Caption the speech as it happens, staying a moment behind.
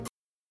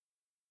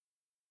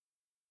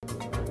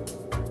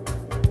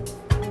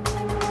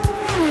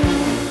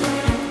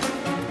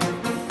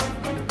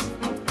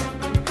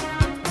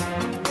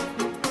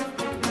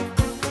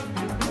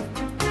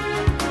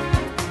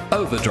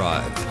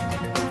Overdrive.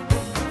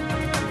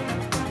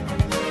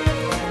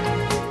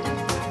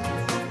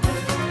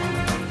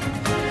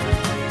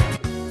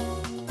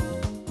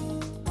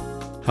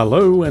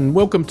 Hello and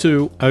welcome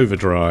to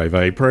Overdrive,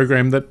 a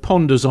program that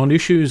ponders on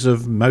issues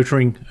of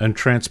motoring and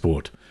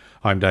transport.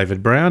 I'm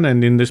David Brown,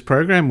 and in this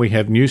program we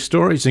have news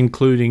stories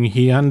including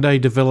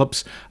Hyundai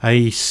develops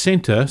a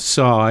centre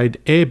side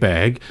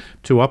airbag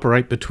to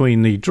operate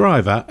between the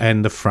driver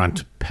and the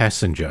front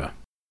passenger.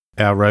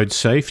 Our road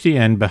safety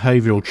and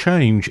behavioural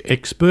change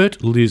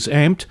expert, Liz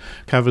Ampt,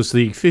 covers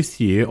the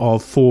 5th year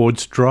of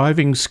Ford's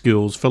Driving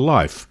Skills for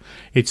Life.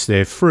 It's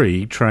their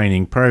free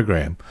training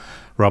program.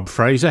 Rob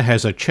Fraser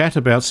has a chat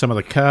about some of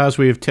the cars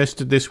we have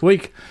tested this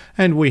week,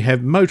 and we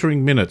have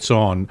motoring minutes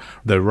on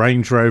the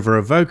Range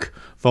Rover Evoque,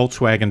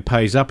 Volkswagen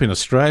pays up in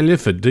Australia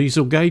for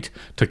Dieselgate,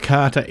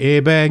 Takata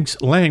airbags,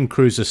 Land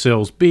Cruiser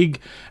sells big,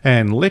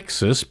 and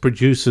Lexus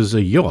produces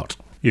a yacht.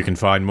 You can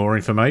find more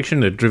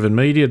information at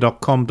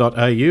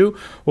drivenmedia.com.au,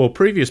 or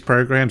previous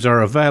programs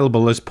are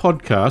available as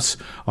podcasts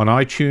on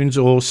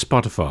iTunes or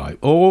Spotify,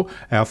 or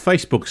our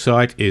Facebook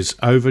site is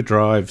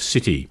Overdrive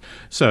City.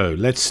 So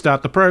let's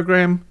start the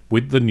program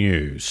with the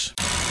news.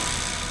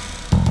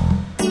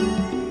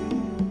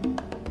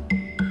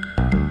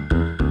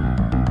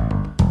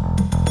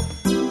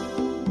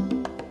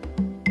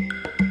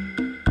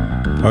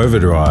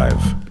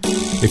 Overdrive.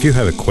 If you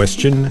have a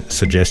question,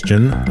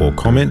 suggestion or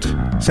comment,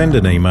 send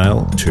an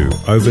email to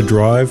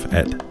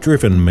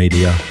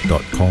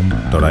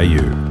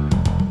overdrive@drivenmedia.com.au.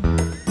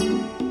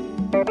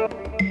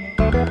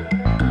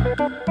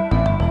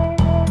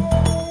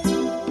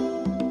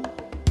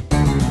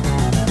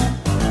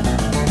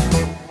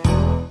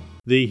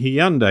 The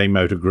Hyundai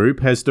Motor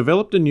Group has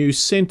developed a new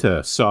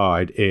centre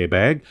side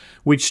airbag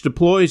which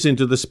deploys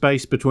into the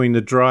space between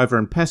the driver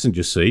and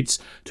passenger seats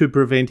to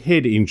prevent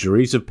head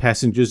injuries of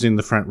passengers in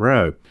the front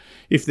row.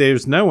 If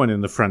there's no one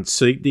in the front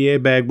seat, the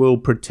airbag will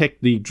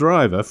protect the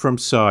driver from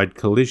side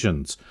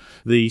collisions.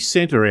 The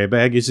centre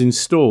airbag is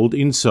installed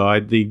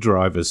inside the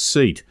driver's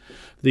seat.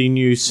 The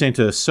new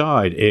centre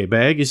side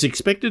airbag is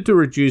expected to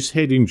reduce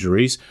head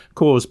injuries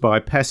caused by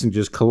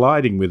passengers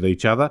colliding with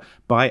each other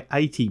by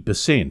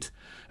 80%.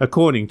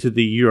 According to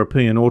the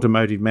European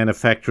Automotive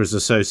Manufacturers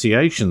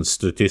Association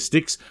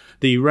statistics,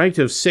 the rate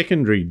of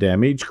secondary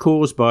damage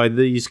caused by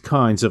these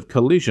kinds of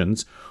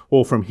collisions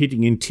or from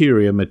hitting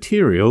interior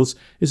materials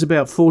is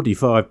about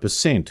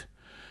 45%.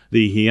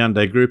 The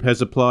Hyundai Group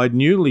has applied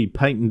newly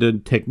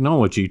patented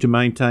technology to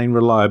maintain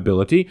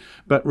reliability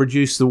but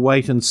reduce the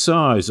weight and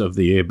size of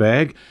the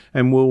airbag,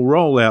 and will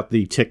roll out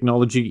the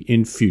technology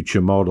in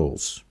future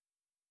models.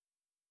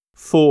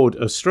 Ford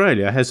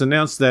Australia has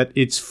announced that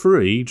its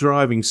free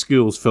Driving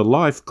Skills for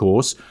Life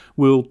course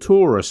will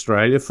tour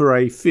Australia for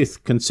a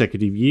 5th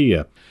consecutive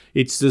year.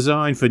 It's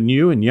designed for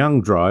new and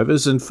young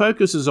drivers and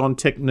focuses on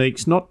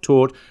techniques not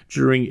taught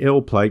during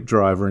L-plate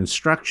driver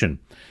instruction.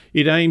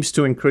 It aims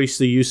to increase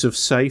the use of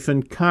safe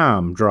and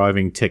calm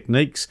driving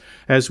techniques,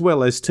 as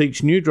well as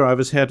teach new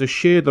drivers how to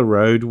share the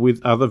road with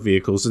other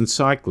vehicles and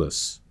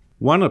cyclists.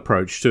 One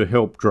approach to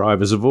help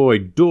drivers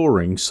avoid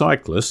dooring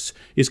cyclists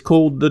is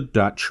called the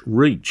Dutch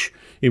Reach,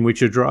 in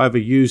which a driver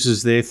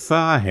uses their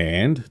far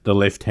hand, the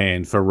left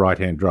hand for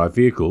right-hand drive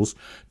vehicles,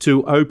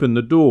 to open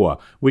the door,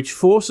 which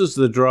forces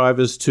the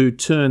drivers to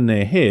turn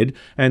their head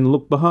and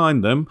look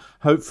behind them,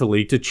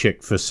 hopefully to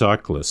check for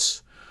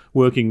cyclists.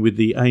 Working with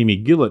the Amy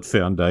Gillett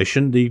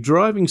Foundation, the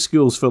Driving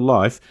Skills for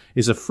Life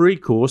is a free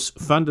course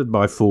funded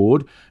by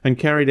Ford and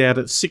carried out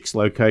at 6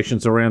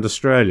 locations around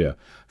Australia.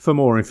 For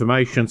more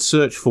information,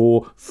 search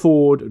for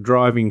Ford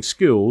Driving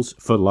Skills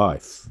for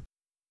Life.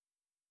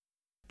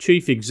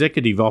 Chief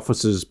Executive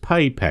Officers'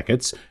 pay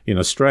packets in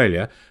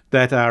Australia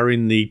that are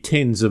in the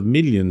tens of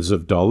millions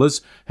of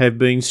dollars have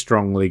been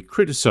strongly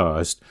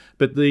criticised,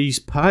 but these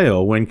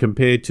pale when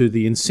compared to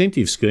the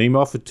incentive scheme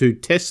offered to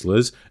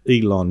Tesla's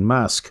Elon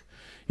Musk.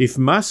 If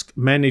Musk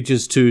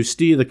manages to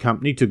steer the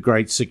company to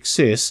great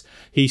success,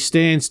 he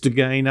stands to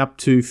gain up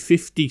to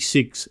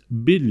 $56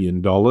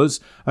 billion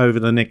over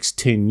the next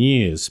 10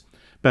 years.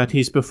 But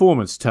his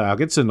performance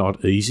targets are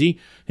not easy.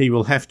 He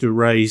will have to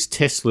raise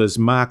Tesla's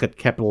market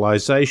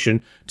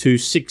capitalisation to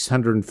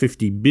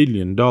 $650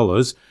 billion,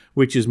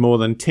 which is more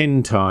than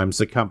 10 times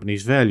the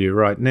company's value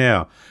right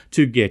now,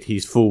 to get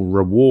his full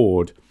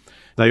reward.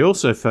 They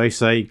also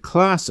face a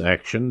class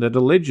action that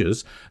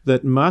alleges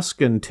that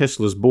Musk and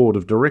Tesla's board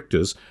of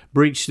directors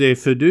breached their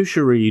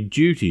fiduciary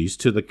duties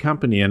to the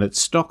company and its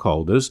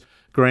stockholders,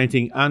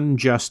 granting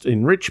unjust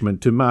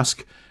enrichment to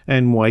Musk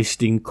and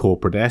wasting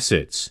corporate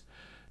assets.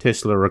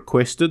 Tesla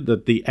requested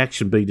that the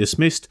action be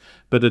dismissed,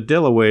 but a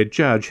Delaware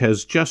judge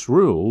has just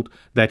ruled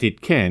that it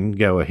can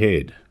go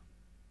ahead.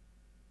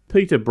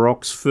 Peter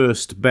Brock's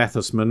first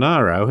Bathurst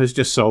Monaro has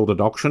just sold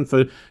at auction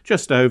for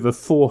just over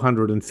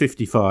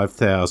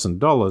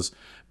 $455,000,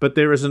 but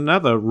there is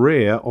another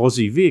rare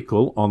Aussie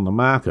vehicle on the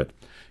market.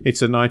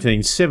 It's a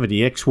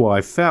 1970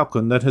 XY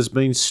Falcon that has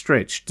been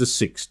stretched to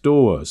 6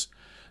 doors.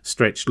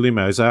 Stretched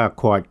limos are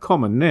quite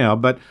common now,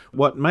 but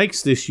what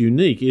makes this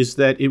unique is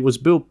that it was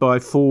built by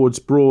Ford's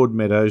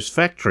Broadmeadows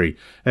factory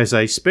as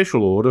a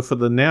special order for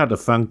the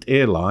now-defunct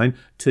airline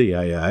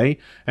TAA,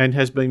 and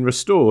has been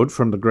restored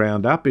from the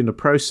ground up in a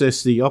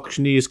process the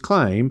auctioneers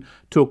claim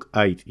took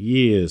 8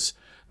 years.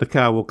 The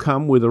car will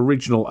come with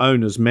original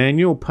owner's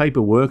manual,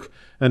 paperwork,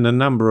 and a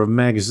number of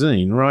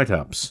magazine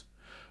write-ups.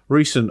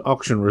 Recent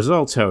auction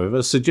results,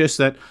 however, suggest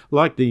that,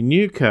 like the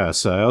new car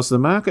sales, the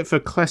market for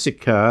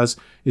classic cars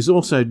is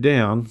also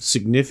down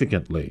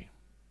significantly.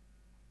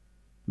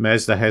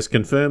 Mazda has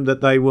confirmed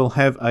that they will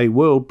have a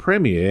world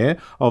premiere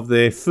of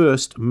their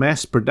first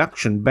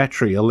mass-production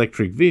battery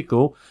electric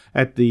vehicle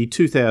at the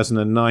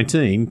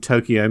 2019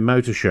 Tokyo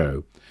Motor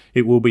Show.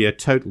 It will be a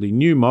totally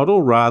new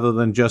model rather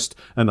than just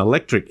an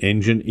electric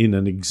engine in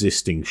an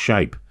existing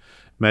shape.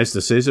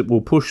 Mazda says it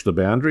will push the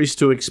boundaries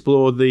to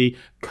explore the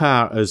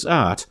car as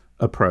art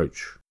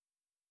approach.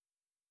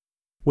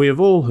 We have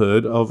all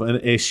heard of an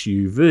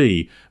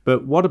SUV,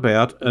 but what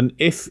about an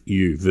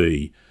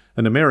FUV?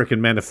 An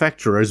American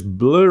manufacturer is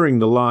blurring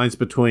the lines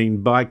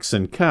between bikes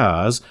and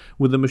cars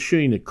with a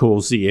machine it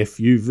calls the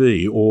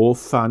FUV, or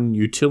Fun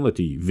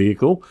Utility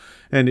Vehicle,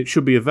 and it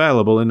should be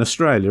available in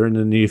Australia in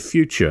the near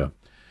future.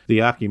 The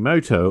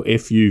Akimoto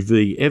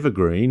FUV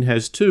Evergreen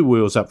has 2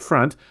 wheels up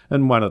front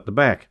and 1 at the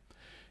back.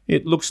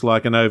 It looks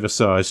like an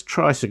oversized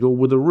tricycle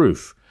with a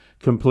roof,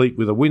 complete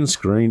with a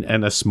windscreen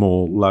and a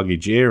small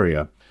luggage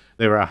area.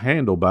 There are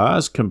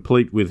handlebars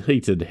complete with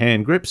heated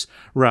hand grips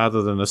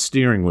rather than a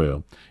steering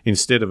wheel.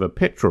 Instead of a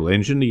petrol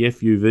engine, the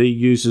FUV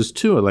uses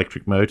 2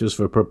 electric motors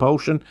for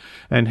propulsion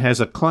and has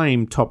a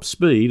claimed top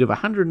speed of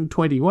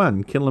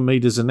 121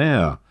 kilometres an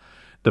hour.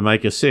 The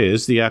maker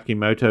says the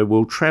Akimoto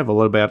will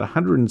travel about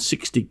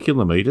 160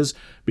 kilometres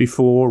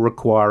before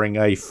requiring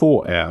a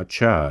 4-hour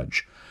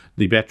charge.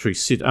 The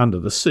batteries sit under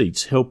the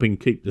seats, helping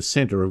keep the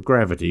centre of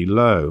gravity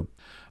low.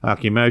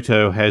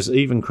 Akimoto has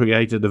even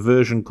created a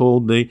version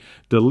called the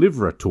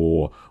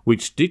Deliverator,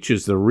 which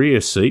ditches the rear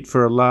seat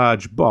for a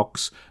large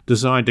box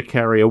designed to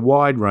carry a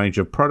wide range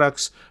of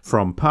products,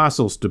 from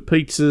parcels to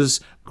pizzas,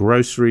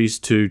 groceries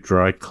to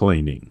dry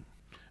cleaning.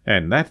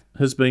 And that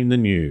has been the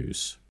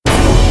news.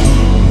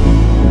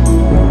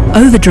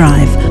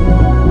 Overdrive.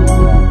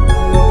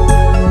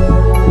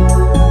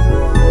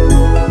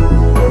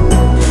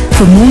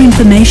 For more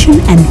information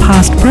and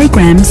past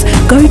programs,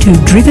 go to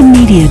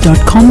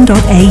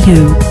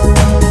drivenmedia.com.au.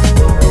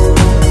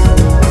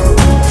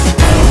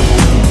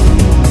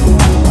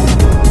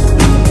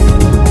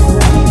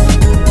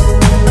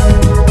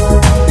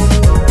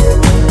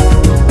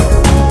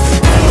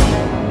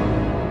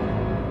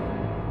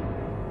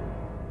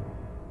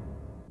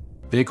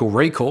 Vehicle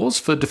recalls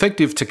for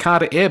defective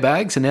Takata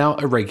airbags are now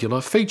a regular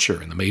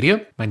feature in the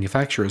media.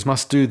 Manufacturers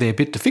must do their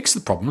bit to fix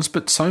the problems,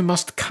 but so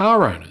must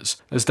car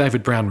owners, as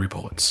David Brown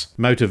reports.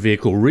 Motor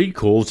vehicle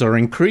recalls are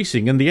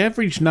increasing, and the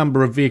average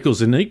number of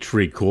vehicles in each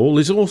recall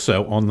is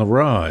also on the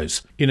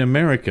rise. In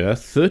America,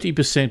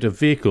 30% of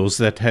vehicles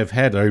that have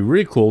had a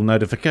recall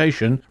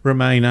notification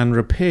remain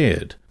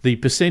unrepaired. The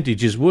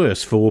percentage is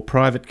worse for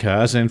private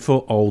cars and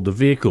for older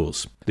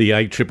vehicles. The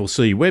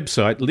ACCC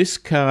website lists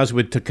cars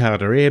with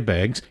Takata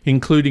airbags,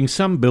 including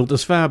some built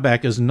as far back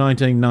as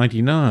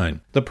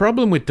 1999. The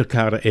problem with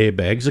Takata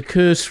airbags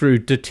occurs through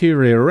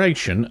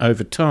deterioration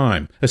over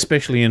time,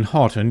 especially in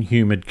hot and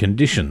humid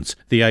conditions.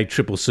 The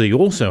ACCC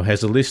also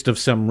has a list of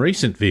some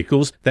recent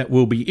vehicles that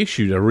will be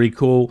issued a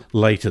recall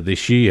later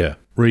this year.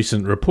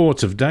 Recent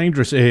reports of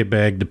dangerous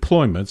airbag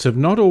deployments have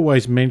not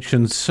always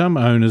mentioned some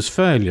owners'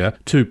 failure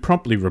to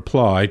promptly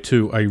reply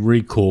to a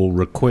recall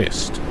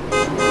request.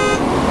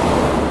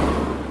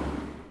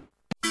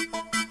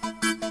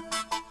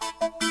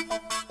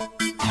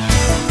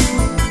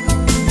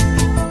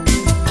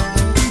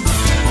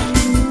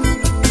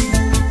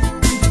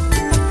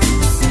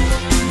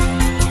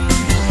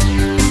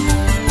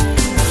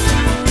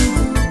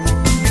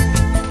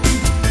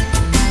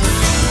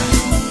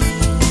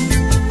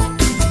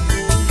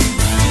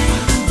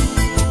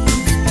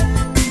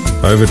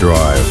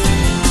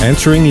 Overdrive,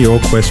 answering your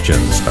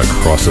questions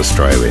across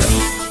Australia.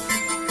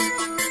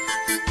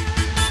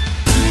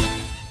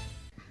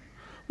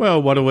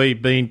 Well, what have we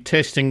been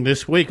testing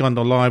this week? On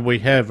the line we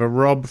have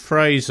Rob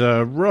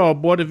Fraser.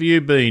 Rob, what have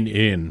you been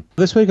in?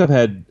 This week I've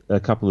had a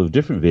couple of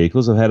different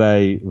vehicles. I've had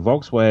a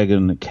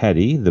Volkswagen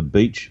Caddy, the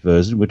beach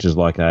version, which is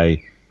like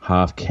a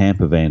half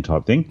camper van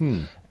type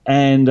thing,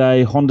 and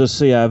a Honda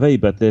CR-V,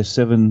 but their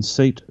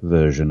 7-seat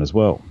version as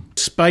well.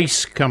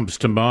 Space comes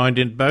to mind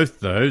in both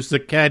those. The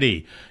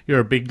Caddy, you're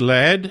a big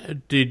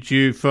lad. Did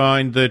you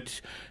find that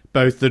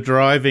both the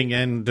driving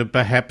and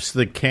perhaps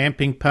the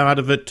camping part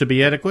of it to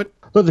be adequate?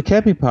 Look, the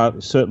camping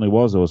part certainly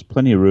was. There was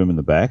plenty of room in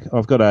the back.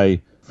 I've got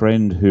a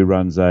friend who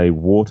runs a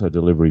water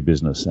delivery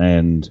business,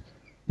 and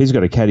he's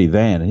got a Caddy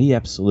van, and he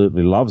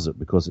absolutely loves it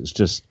because it's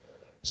just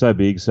so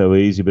big, so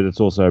easy, but it's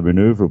also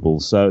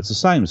manoeuvrable. So it's the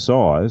same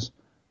size,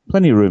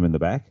 plenty of room in the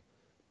back.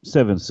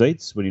 7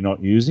 seats when you're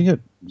not using it,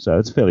 so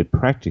it's fairly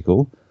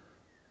practical.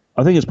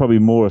 I think it's probably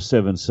more a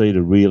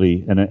 7-seater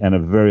really and a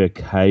very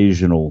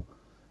occasional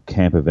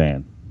camper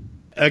van.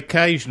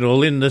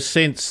 occasional in the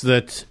sense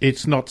that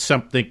it's not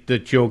something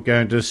that you're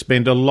going to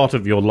spend a lot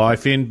of your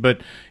life in, but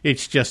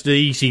it's just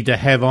easy to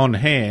have on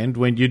hand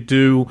when you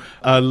do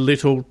a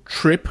little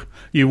trip.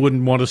 You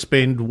wouldn't want to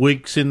spend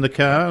weeks in the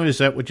car. Is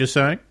that what you're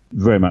saying?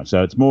 Very much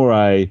so. It's more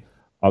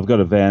I've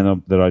got a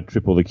van that I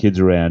trip all the kids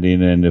around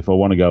in, and if I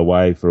want to go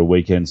away for a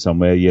weekend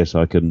somewhere, yes,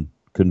 I can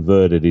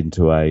convert it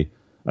into a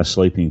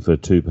sleeping for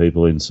two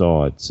people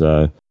inside.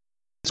 So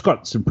it's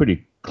got some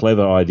pretty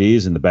clever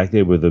ideas in the back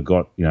there where they've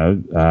got,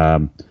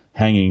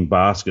 hanging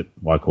basket.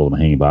 Well, I call them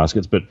hanging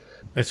baskets, but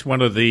that's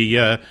one of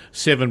the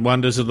 7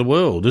 wonders of the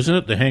world, isn't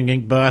it? The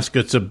hanging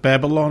baskets of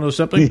Babylon or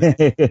something?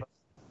 Yeah.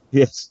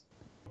 Yes.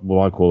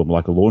 Well, I call them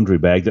like a laundry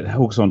bag that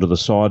hooks onto the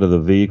side of the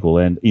vehicle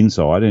and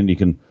inside, and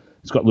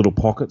it's got little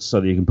pockets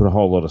so that you can put a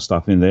whole lot of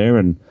stuff in there,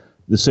 and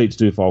the seats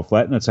do fold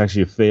flat, and it's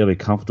actually a fairly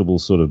comfortable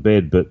sort of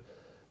bed. But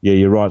yeah,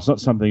 you're right. It's not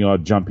something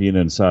I'd jump in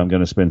and say I'm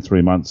going to spend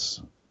 3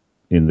 months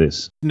in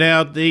this.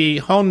 Now, the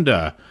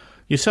Honda,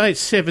 you say it's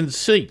 7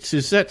 seats.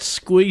 Is that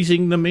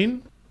squeezing them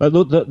in? But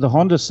look, the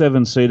Honda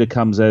 7-seater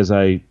comes as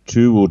a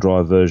two-wheel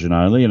drive version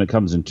only, and it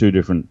comes in 2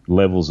 different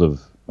levels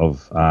of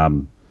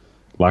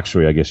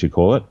luxury, I guess you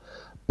call it.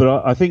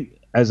 But I think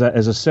as a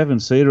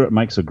 7-seater, it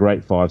makes a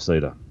great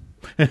 5-seater.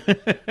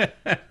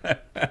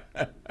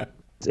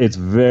 It's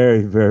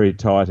very, very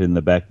tight in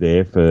the back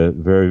there for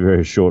very,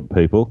 very short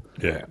people.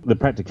 Yeah. The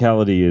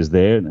practicality is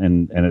there,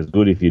 and it's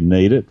good if you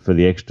need it for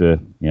the extra,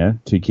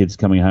 2 kids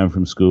coming home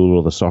from school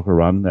or the soccer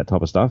run, that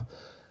type of stuff.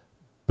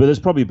 But there's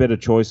probably better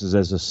choices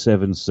as a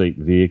 7-seat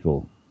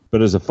vehicle.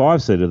 But as a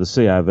 5-seater, the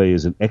CR-V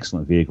is an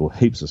excellent vehicle,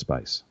 heaps of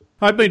space.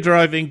 I've been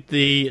driving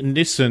the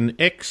Nissan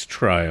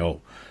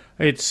X-Trail.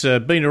 It's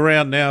been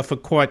around now for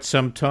quite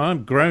some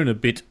time, grown a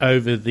bit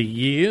over the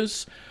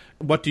years.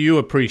 What do you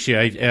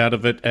appreciate out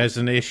of it as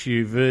an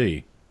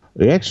SUV?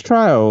 The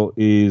X-Trail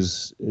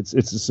it's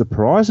a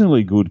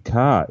surprisingly good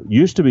car. It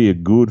used to be a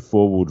good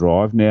 4-wheel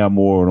drive, now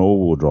more an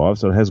all-wheel drive,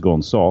 so it has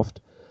gone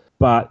soft.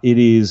 But it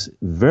is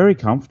very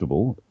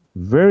comfortable,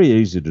 very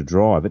easy to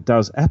drive. It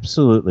does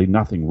absolutely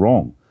nothing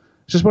wrong.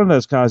 It's just one of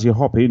those cars you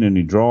hop in and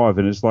you drive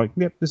and it's like,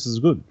 yep, this is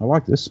good. I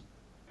like this.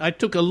 I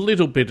took a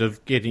little bit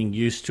of getting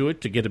used to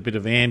it to get a bit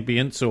of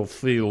ambience or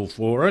feel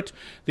for it.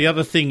 The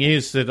other thing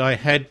is that I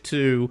had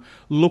to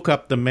look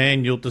up the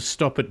manual to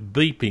stop it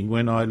beeping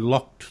when I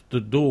locked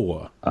the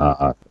door.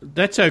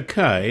 That's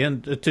okay,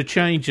 and to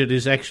change it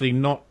is actually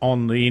not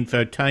on the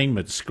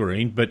infotainment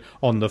screen, but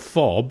on the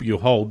fob. You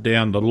hold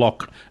down the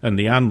lock and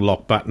the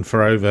unlock button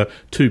for over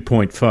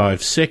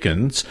 2.5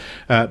 seconds.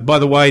 By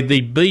the way,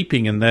 the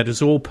beeping and that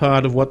is all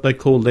part of what they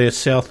call their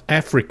South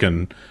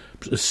African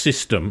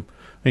system.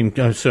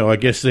 And so I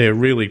guess they're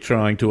really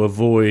trying to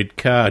avoid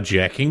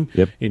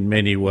carjacking in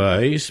many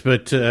ways.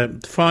 But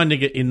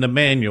finding it in the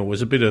manual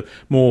was a bit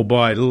more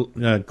by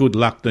good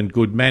luck than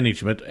good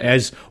management,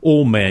 as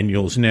all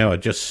manuals now are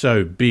just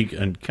so big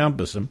and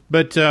cumbersome.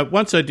 But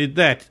once I did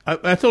that,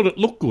 I thought it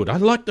looked good. I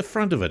liked the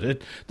front of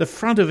it. The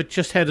front of it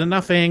just had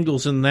enough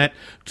angles in that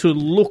to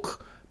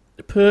look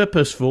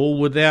purposeful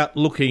without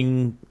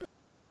looking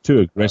too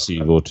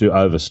aggressive or too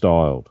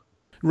overstyled.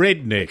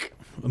 Redneck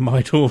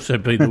might also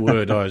be the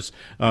word I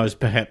was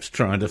perhaps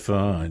trying to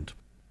find.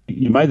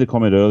 You made the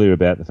comment earlier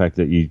about the fact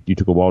that you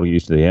took a while to get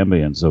used to the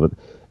ambience of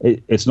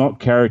it. It's not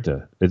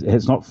character.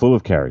 It's not full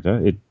of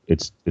character.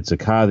 It's a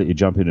car that you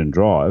jump in and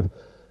drive,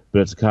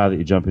 but it's a car that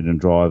you jump in and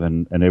drive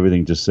and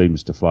everything just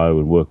seems to flow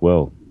and work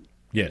well.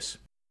 Yes.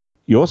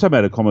 You also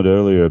made a comment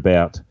earlier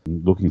about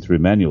looking through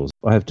manuals.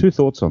 I have 2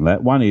 thoughts on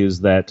that. One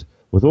is that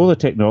with all the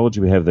technology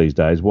we have these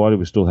days, why do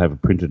we still have a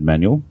printed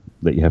manual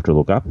that you have to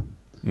look up?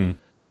 Mm.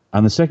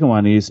 And the second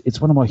one is,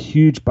 it's one of my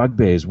huge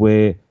bugbears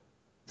where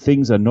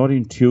things are not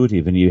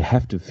intuitive and you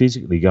have to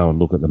physically go and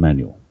look at the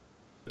manual.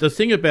 The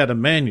thing about a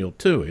manual,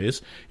 too,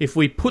 is if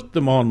we put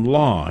them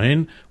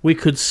online, we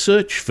could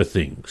search for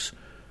things.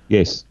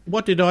 Yes.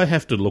 What did I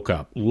have to look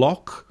up?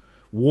 Lock,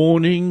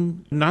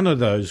 warning, none of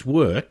those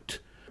worked.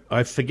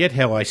 I forget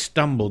how I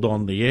stumbled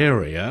on the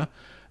area,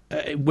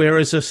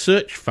 whereas a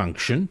search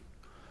function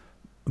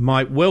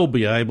might well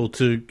be able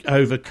to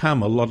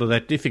overcome a lot of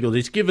that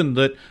difficulties, given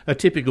that a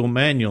typical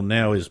manual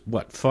now is,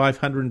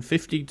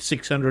 550 to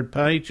 600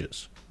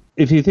 pages?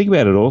 If you think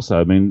about it also,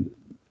 I mean,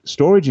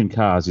 storage in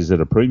cars is at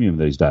a premium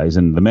these days,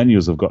 and the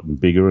manuals have gotten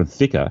bigger and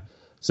thicker,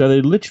 so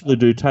they literally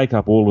do take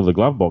up all of the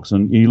glove box,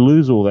 and you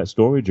lose all that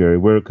storage area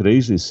where it could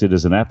easily sit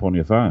as an app on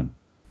your phone.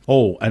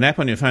 Oh, an app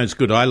on your phone is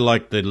good. I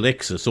like the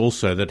Lexus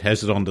also that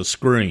has it on the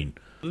screen.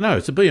 No,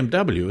 it's a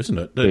BMW, isn't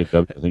it?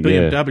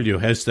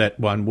 BMW has that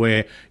one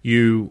where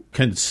you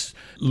can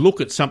look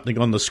at something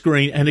on the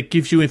screen and it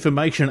gives you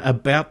information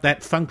about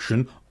that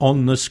function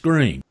on the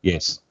screen.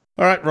 Yes.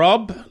 All right,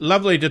 Rob,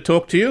 lovely to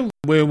talk to you.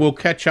 We'll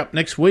catch up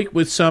next week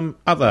with some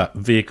other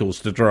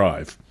vehicles to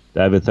drive.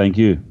 David, thank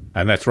you.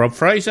 And that's Rob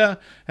Fraser,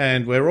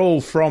 and we're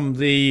all from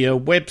the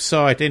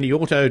website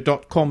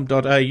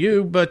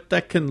anyauto.com.au, but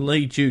that can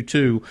lead you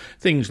to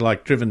things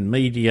like Driven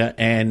Media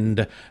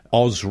and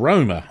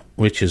Ozroma,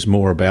 which is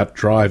more about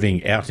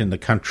driving out in the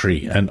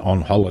country and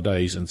on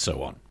holidays and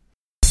so on.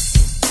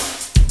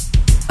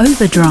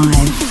 Overdrive.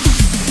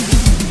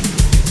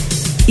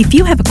 If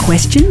you have a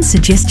question,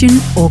 suggestion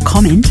or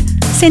comment,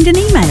 send an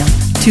email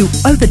to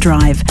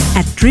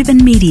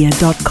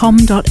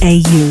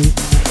overdrive@drivenmedia.com.au.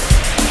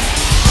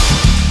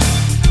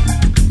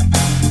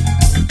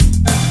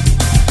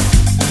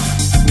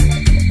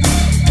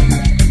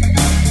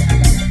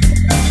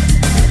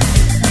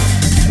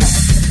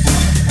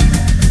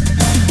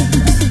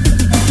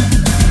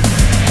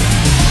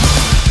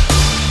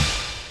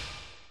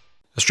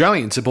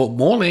 Australians have bought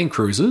more Land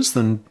Cruisers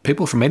than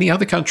people from any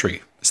other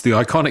country. As the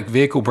iconic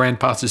vehicle brand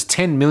passes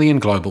 10 million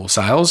global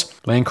sales,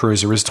 Land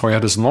Cruiser is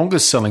Toyota's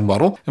longest-selling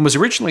model and was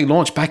originally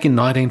launched back in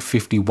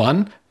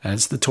 1951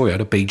 as the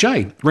Toyota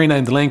BJ.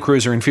 Renamed the Land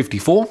Cruiser in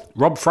 54,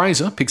 Rob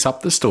Fraser picks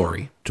up the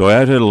story.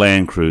 Toyota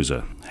Land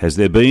Cruiser. Has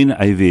there been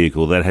a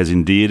vehicle that has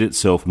endeared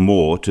itself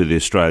more to the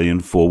Australian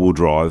four-wheel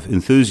drive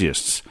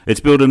enthusiasts? It's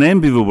built an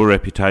enviable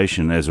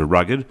reputation as a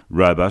rugged,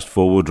 robust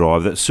four-wheel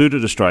drive that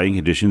suited Australian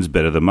conditions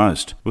better than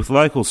most. With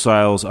local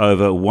sales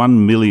over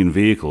 1 million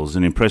vehicles,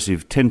 an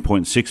impressive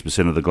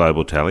 10.6% of the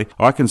global tally,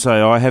 I can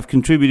say I have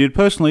contributed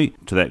personally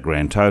to that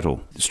grand total.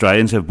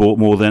 Australians have bought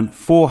more than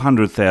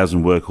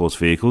 400,000 workhorse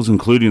vehicles,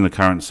 including the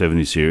current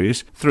 70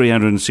 series,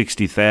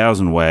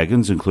 360,000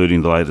 wagons,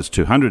 including the latest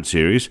 200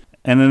 series,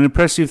 and an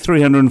impressive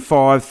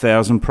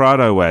 305,000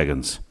 Prado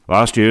wagons.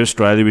 Last year,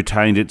 Australia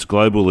retained its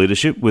global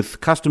leadership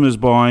with customers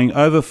buying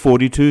over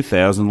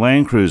 42,000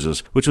 Land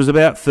Cruisers, which was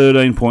about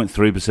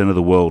 13.3% of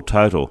the world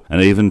total.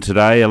 And even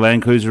today, a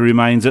Land Cruiser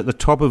remains at the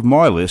top of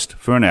my list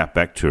for an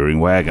outback touring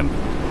wagon.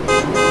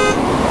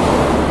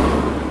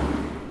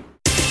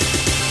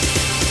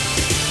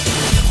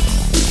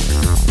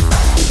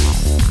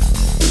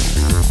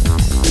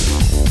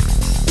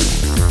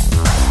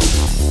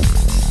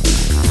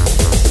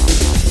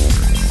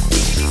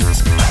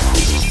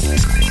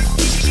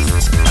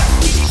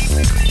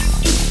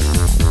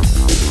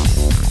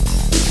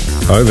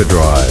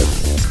 Overdrive.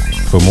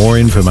 For more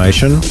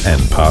information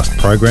and past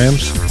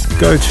programs,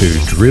 go to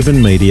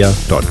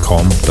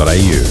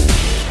drivenmedia.com.au.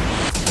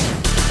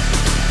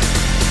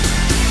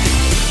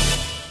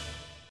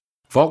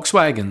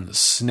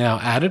 Volkswagen's now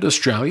added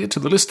Australia to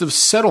the list of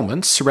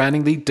settlements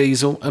surrounding the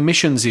diesel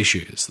emissions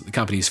issues that the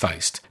company's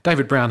faced.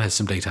 David Brown has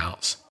some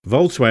details.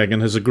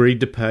 Volkswagen has agreed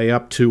to pay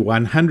up to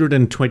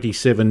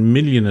 127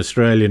 million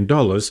Australian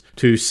dollars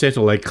to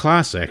settle a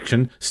class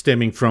action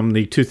stemming from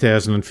the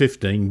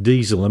 2015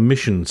 diesel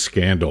emissions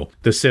scandal.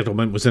 The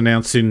settlement was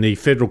announced in the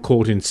federal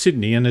court in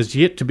Sydney and has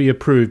yet to be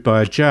approved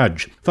by a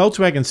judge.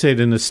 Volkswagen said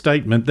in a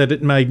statement that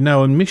it made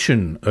no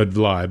admission of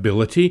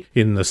liability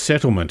in the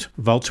settlement.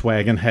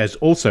 Volkswagen has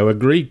also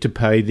agreed to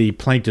pay the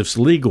plaintiff's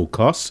legal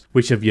costs,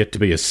 which have yet to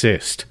be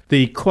assessed.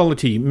 The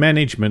quality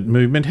management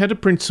movement had a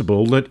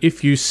principle that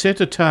if you set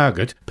a target,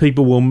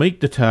 people will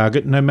meet the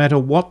target no matter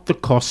what the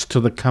cost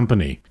to the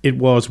company. It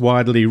was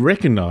widely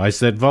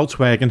recognised that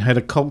Volkswagen had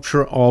a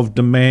culture of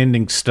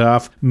demanding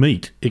staff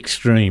meet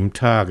extreme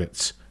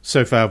targets.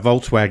 So far,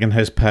 Volkswagen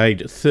has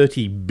paid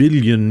 30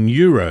 billion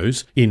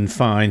euros in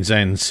fines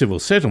and civil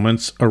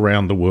settlements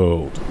around the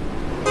world.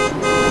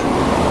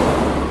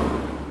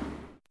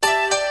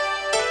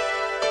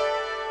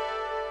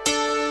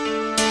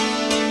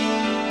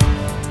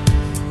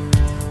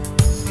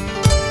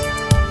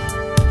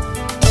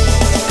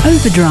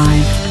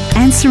 Overdrive,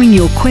 answering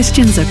your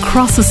questions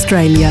across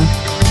Australia.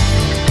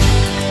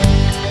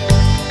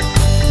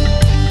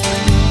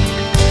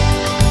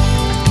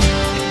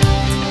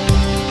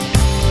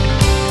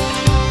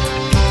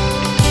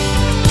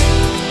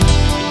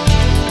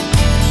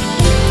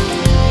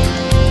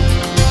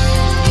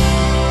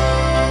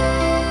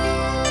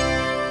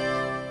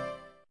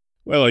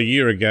 Well, a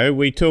year ago,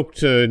 we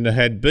talked and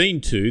had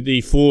been to the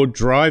Ford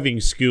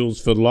Driving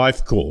Skills for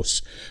Life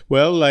course.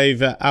 Well, they've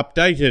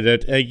updated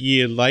it a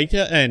year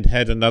later and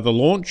had another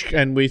launch,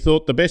 and we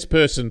thought the best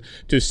person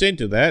to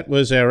centre that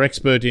was our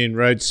expert in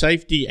road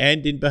safety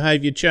and in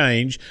behaviour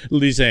change,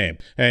 Liz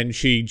Amp, and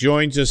she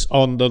joins us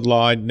on the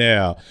line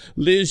now.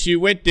 Liz,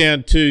 you went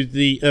down to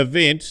the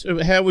event.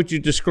 How would you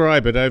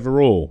describe it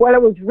overall? Well,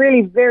 it was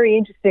really very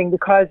interesting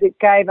because it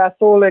gave us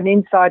all an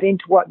insight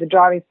into what the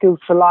Driving Skills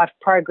for Life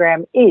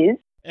program is.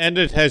 And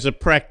it has a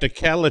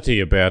practicality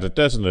about it,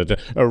 doesn't it?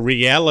 A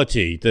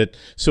reality that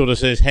sort of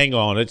says, hang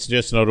on, it's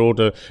just not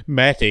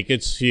automatic.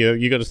 It's,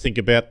 you got to think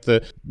about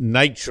the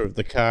nature of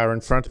the car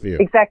in front of you.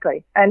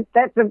 Exactly. And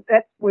that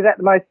was at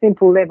the most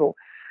simple level.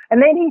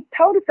 And then he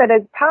told us that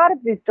as part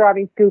of this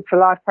Driving Skills for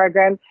Life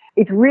program,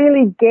 it's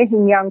really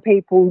getting young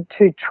people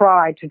to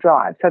try to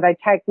drive. So they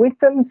take with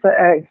them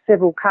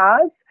several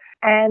cars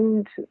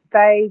and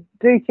they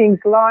do things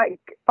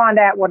like find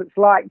out what it's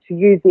like to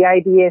use the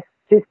ABS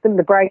system,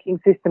 the braking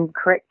system,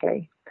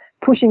 correctly,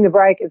 pushing the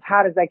brake as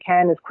hard as they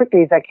can, as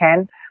quickly as they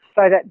can,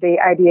 so that the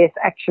ABS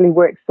actually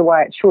works the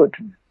way it should.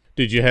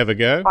 Did you have a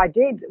go? I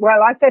did.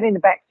 Well, I sat in the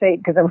back seat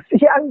because there was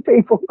young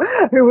people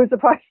who were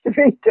supposed to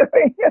be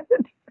doing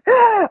it.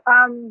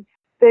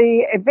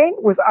 The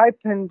event was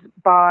opened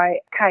by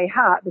Kay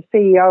Hart, the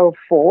CEO of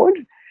Ford,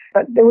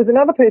 but there was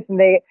another person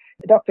there,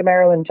 Dr.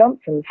 Marilyn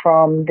Johnson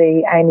from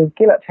the Amy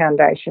Gillett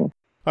Foundation.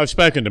 I've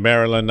spoken to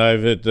Marilyn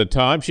over the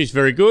time. She's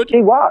very good.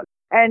 She was.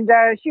 And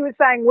she was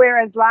saying,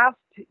 whereas last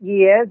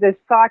year, the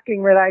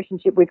cycling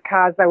relationship with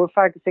cars, they were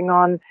focusing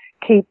on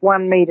keep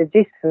 1 metre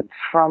distance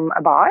from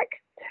a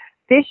bike.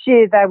 This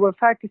year, they were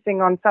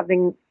focusing on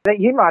something that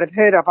you might have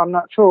heard of, I'm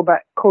not sure,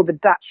 but called the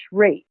Dutch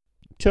reach.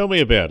 Tell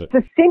me about it.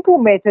 It's a simple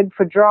method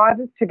for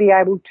drivers to be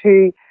able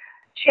to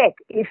check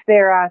if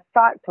there are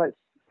cyclists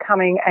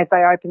coming as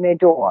they open their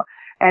door.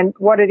 And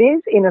what it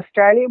is in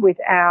Australia with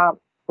our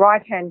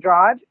right-hand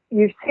drive,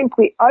 you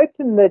simply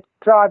open the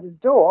driver's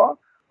door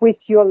with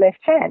your left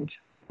hand.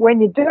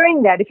 When you're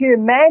doing that, if you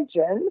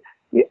imagine,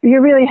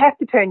 you really have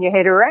to turn your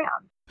head around.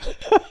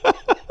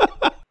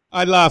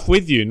 I laugh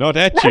with you, not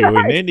at you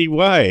in any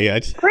way.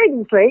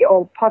 Previously,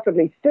 or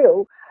possibly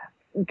still,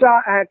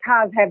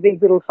 cars have these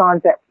little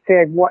signs that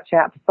say, watch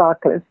out for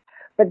cyclists.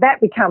 But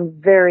that becomes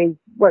very,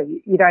 well,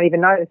 you don't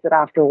even notice it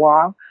after a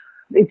while.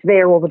 It's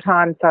there all the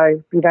time,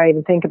 so you don't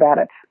even think about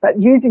it.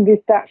 But using this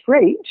Dutch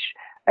reach,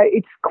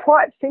 it's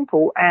quite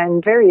simple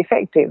and very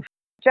effective.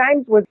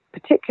 James was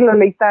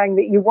particularly saying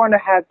that you want to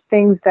have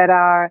things that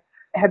are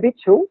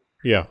habitual.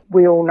 Yeah.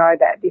 We all know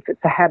that if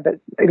it's a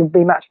habit, it'll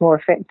be much more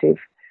effective.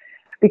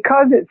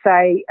 Because it's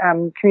a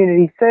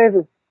community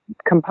service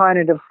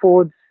component of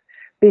Ford's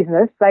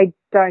business, they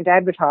don't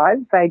advertise.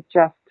 They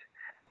just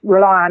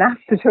rely on us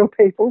to tell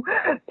people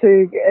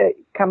to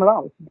come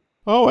along.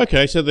 Oh,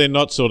 okay, so they're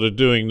not sort of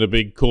doing the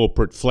big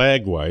corporate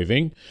flag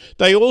waving.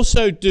 They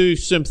also do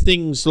some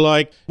things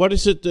like, what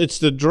is it? It's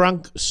the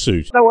drunk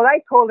suit. So, well,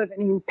 they call it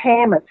an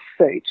impairment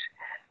suit.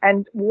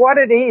 And what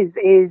it is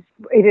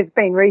it has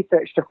been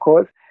researched, of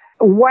course.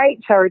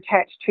 Weights are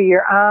attached to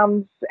your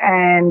arms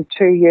and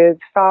to your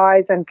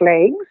thighs and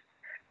legs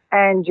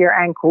and your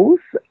ankles.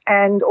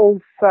 And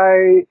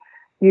also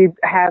you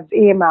have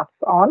earmuffs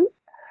on.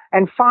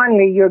 And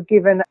finally, you're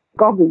given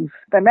goggles.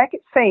 They make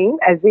it seem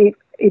as if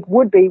it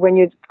would be when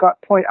you've got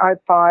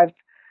 0.05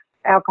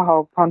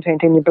 alcohol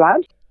content in your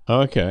blood.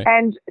 Okay.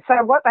 And so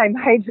what they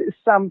made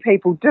some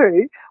people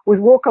do was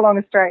walk along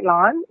a straight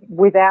line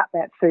without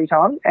that suit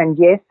on. And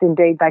yes,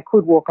 indeed, they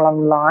could walk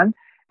along the line.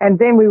 And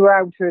then we were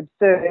able to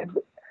observe,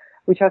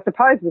 which I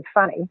suppose was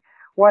funny,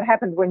 what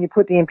happens when you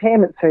put the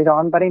impairment suit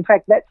on. But in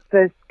fact, that's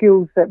the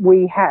skills that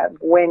we have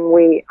when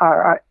we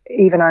are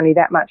even only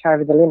that much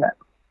over the limit.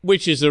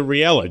 Which is a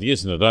reality,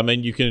 isn't it? I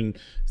mean, you can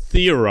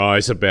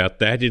theorise about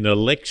that in a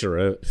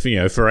lecture,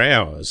 for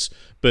hours,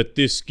 but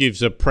this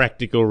gives a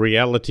practical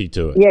reality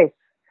to it. Yes.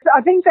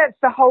 I think that's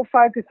the whole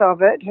focus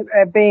of it,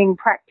 being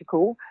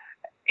practical.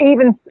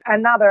 Even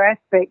another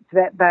aspect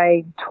that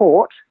they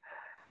taught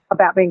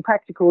about being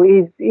practical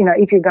is,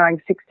 if you're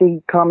going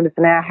 60 kilometres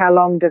an hour, how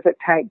long does it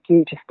take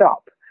you to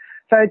stop?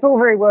 So it's all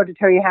very well to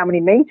tell you how many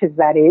metres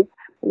that is.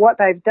 What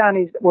they've done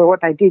is, well,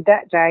 what they did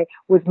that day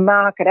was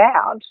mark it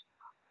out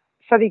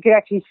so that you could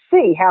actually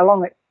see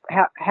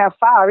how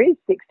far is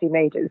 60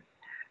 metres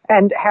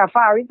and how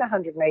far is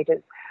 100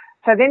 metres.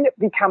 So then it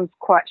becomes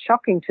quite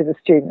shocking to the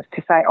students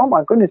to say, oh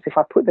my goodness, if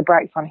I put the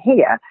brakes on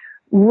here,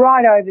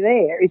 right over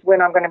there is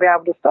when I'm going to be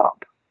able to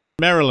stop.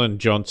 Marilyn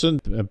Johnson,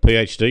 a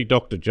PhD,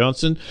 Dr.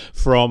 Johnson,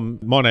 from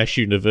Monash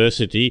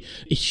University.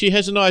 She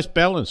has a nice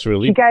balance,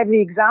 really. She gave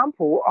the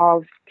example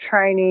of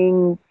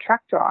training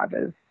truck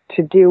drivers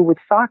to deal with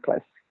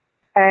cyclists.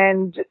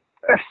 And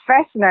a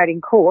fascinating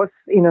course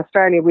in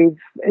Australia.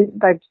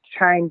 They've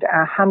trained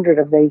 100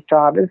 of these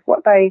drivers.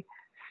 What they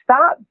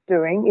start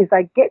doing is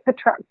they get the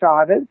truck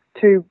drivers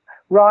to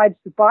ride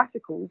the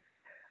bicycles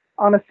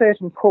on a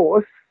certain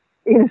course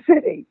in a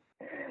city.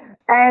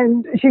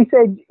 And she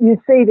said,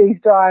 you see these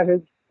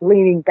drivers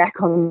leaning back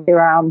on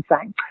their arms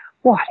saying,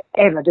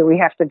 whatever do we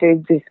have to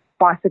do this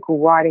bicycle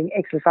riding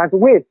exercise?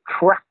 We're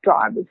truck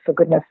drivers, for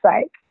goodness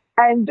sake.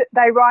 And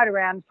they ride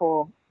around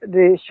for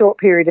the short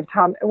period of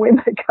time, and when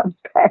they come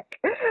back,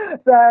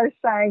 they're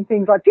saying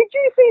things like, did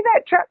you see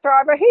that truck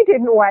driver? He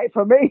didn't wait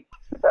for me.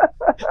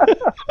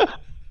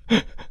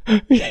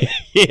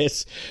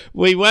 Yes.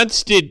 We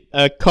once did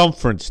a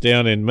conference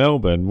down in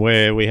Melbourne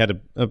where we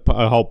had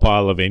a whole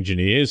pile of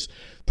engineers,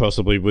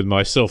 possibly with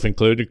myself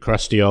included,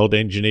 crusty old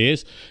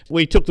engineers.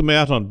 We took them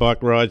out on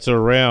bike rides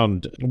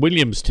around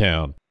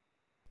Williamstown.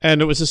 And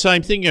it was the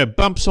same thing,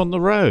 bumps on the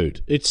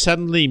road. It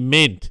suddenly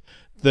meant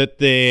that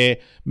their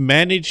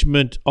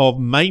management of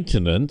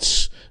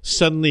maintenance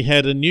suddenly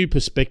had a new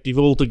perspective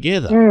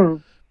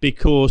altogether.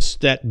 Because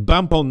that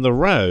bump on the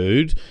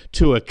road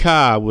to a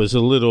car was a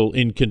little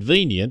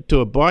inconvenient. To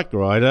a bike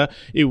rider,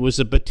 it was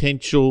a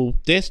potential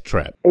death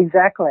trap.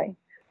 Exactly.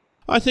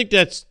 I think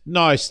that's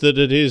nice that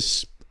it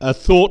is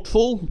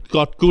thoughtful,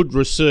 got good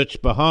research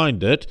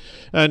behind it,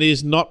 and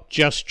is not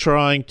just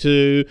trying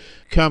to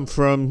come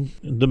from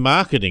the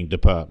marketing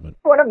department.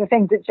 One of the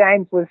things that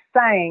James was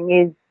saying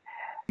is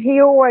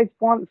he always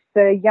wants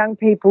the young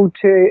people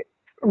to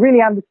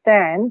really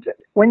understand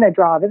when they're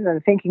drivers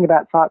and thinking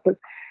about cyclists.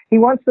 He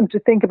wants them to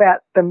think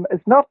about them as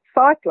not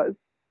cyclists,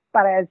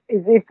 but as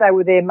if they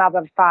were their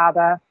mother,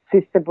 father,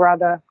 sister,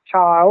 brother,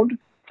 child.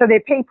 So they're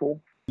people.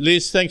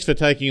 Liz, thanks for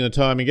taking the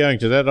time and going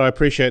to that. I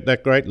appreciate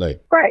that greatly.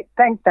 Great.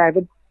 Thanks,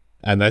 David.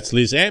 And that's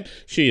Liz Amp.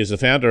 She is the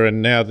founder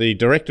and now the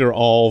director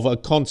of A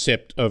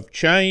Concept of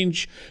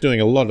Change,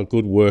 doing a lot of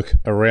good work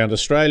around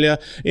Australia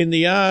in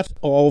the art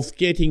of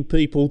getting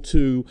people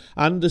to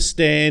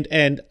understand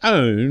and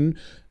own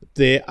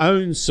their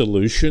own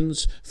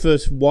solutions for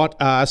what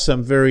are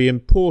some very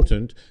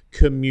important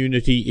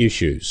community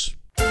issues.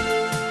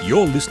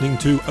 You're listening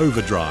to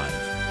Overdrive.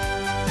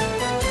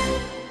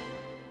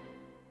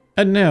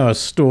 And now a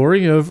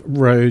story of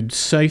road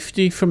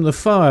safety from the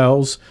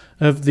files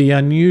of the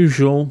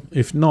unusual,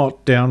 if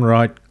not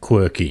downright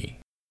quirky.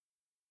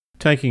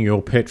 Taking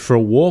your pet for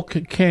a walk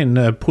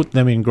can put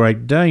them in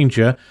great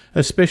danger,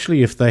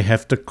 especially if they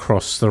have to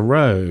cross the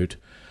road.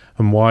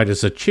 And why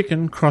does a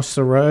chicken cross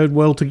the road?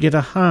 Well, to get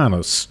a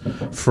harness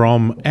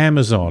from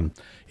Amazon.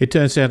 It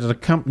turns out that a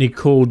company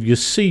called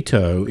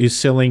Yacito is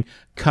selling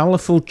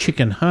colourful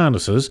chicken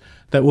harnesses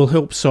that will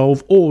help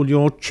solve all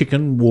your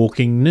chicken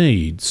walking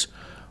needs,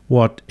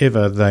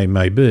 whatever they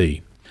may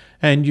be.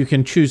 And you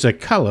can choose a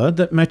colour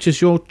that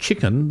matches your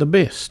chicken the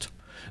best.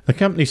 The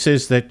company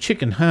says that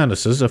chicken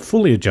harnesses are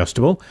fully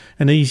adjustable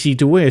and easy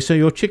to wear, so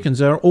your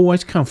chickens are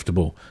always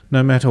comfortable,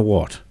 no matter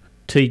what.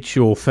 Teach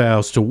your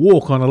fowls to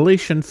walk on a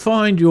leash and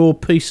find your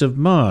peace of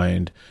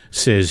mind,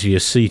 says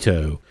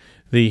Yacito.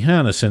 The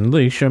harness and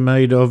leash are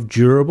made of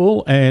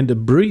durable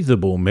and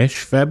breathable mesh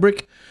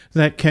fabric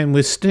that can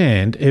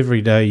withstand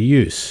everyday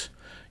use.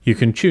 You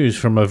can choose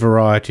from a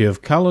variety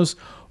of colours.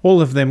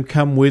 All of them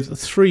come with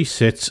 3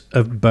 sets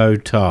of bow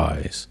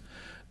ties.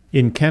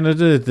 In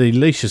Canada, the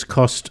leashes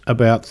cost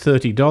about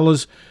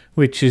 $30,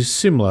 which is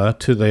similar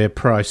to their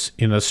price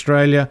in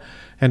Australia,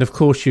 and of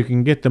course you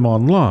can get them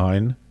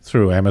online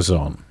through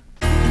Amazon.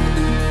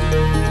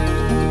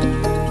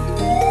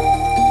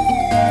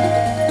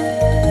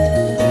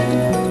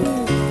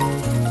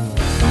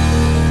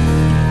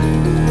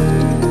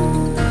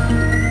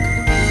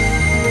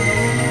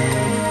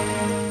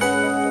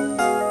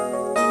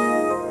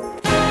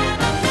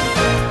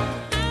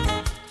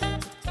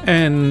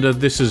 And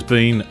this has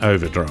been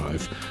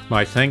Overdrive.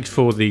 My thanks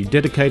for the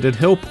dedicated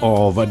help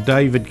of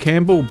David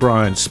Campbell,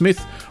 Brian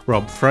Smith,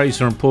 Rob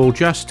Fraser and Paul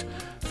Just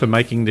for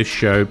making this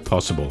show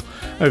possible.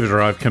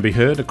 Overdrive can be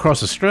heard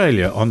across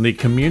Australia on the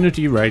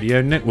Community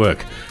Radio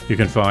Network. You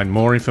can find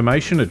more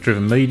information at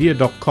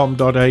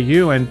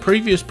drivenmedia.com.au, and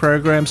previous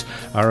programs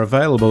are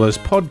available as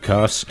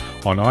podcasts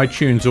on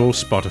iTunes or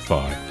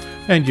Spotify.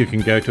 And you can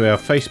go to our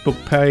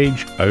Facebook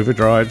page,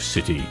 Overdrive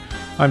City.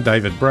 I'm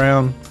David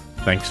Brown.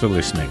 Thanks for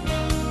listening.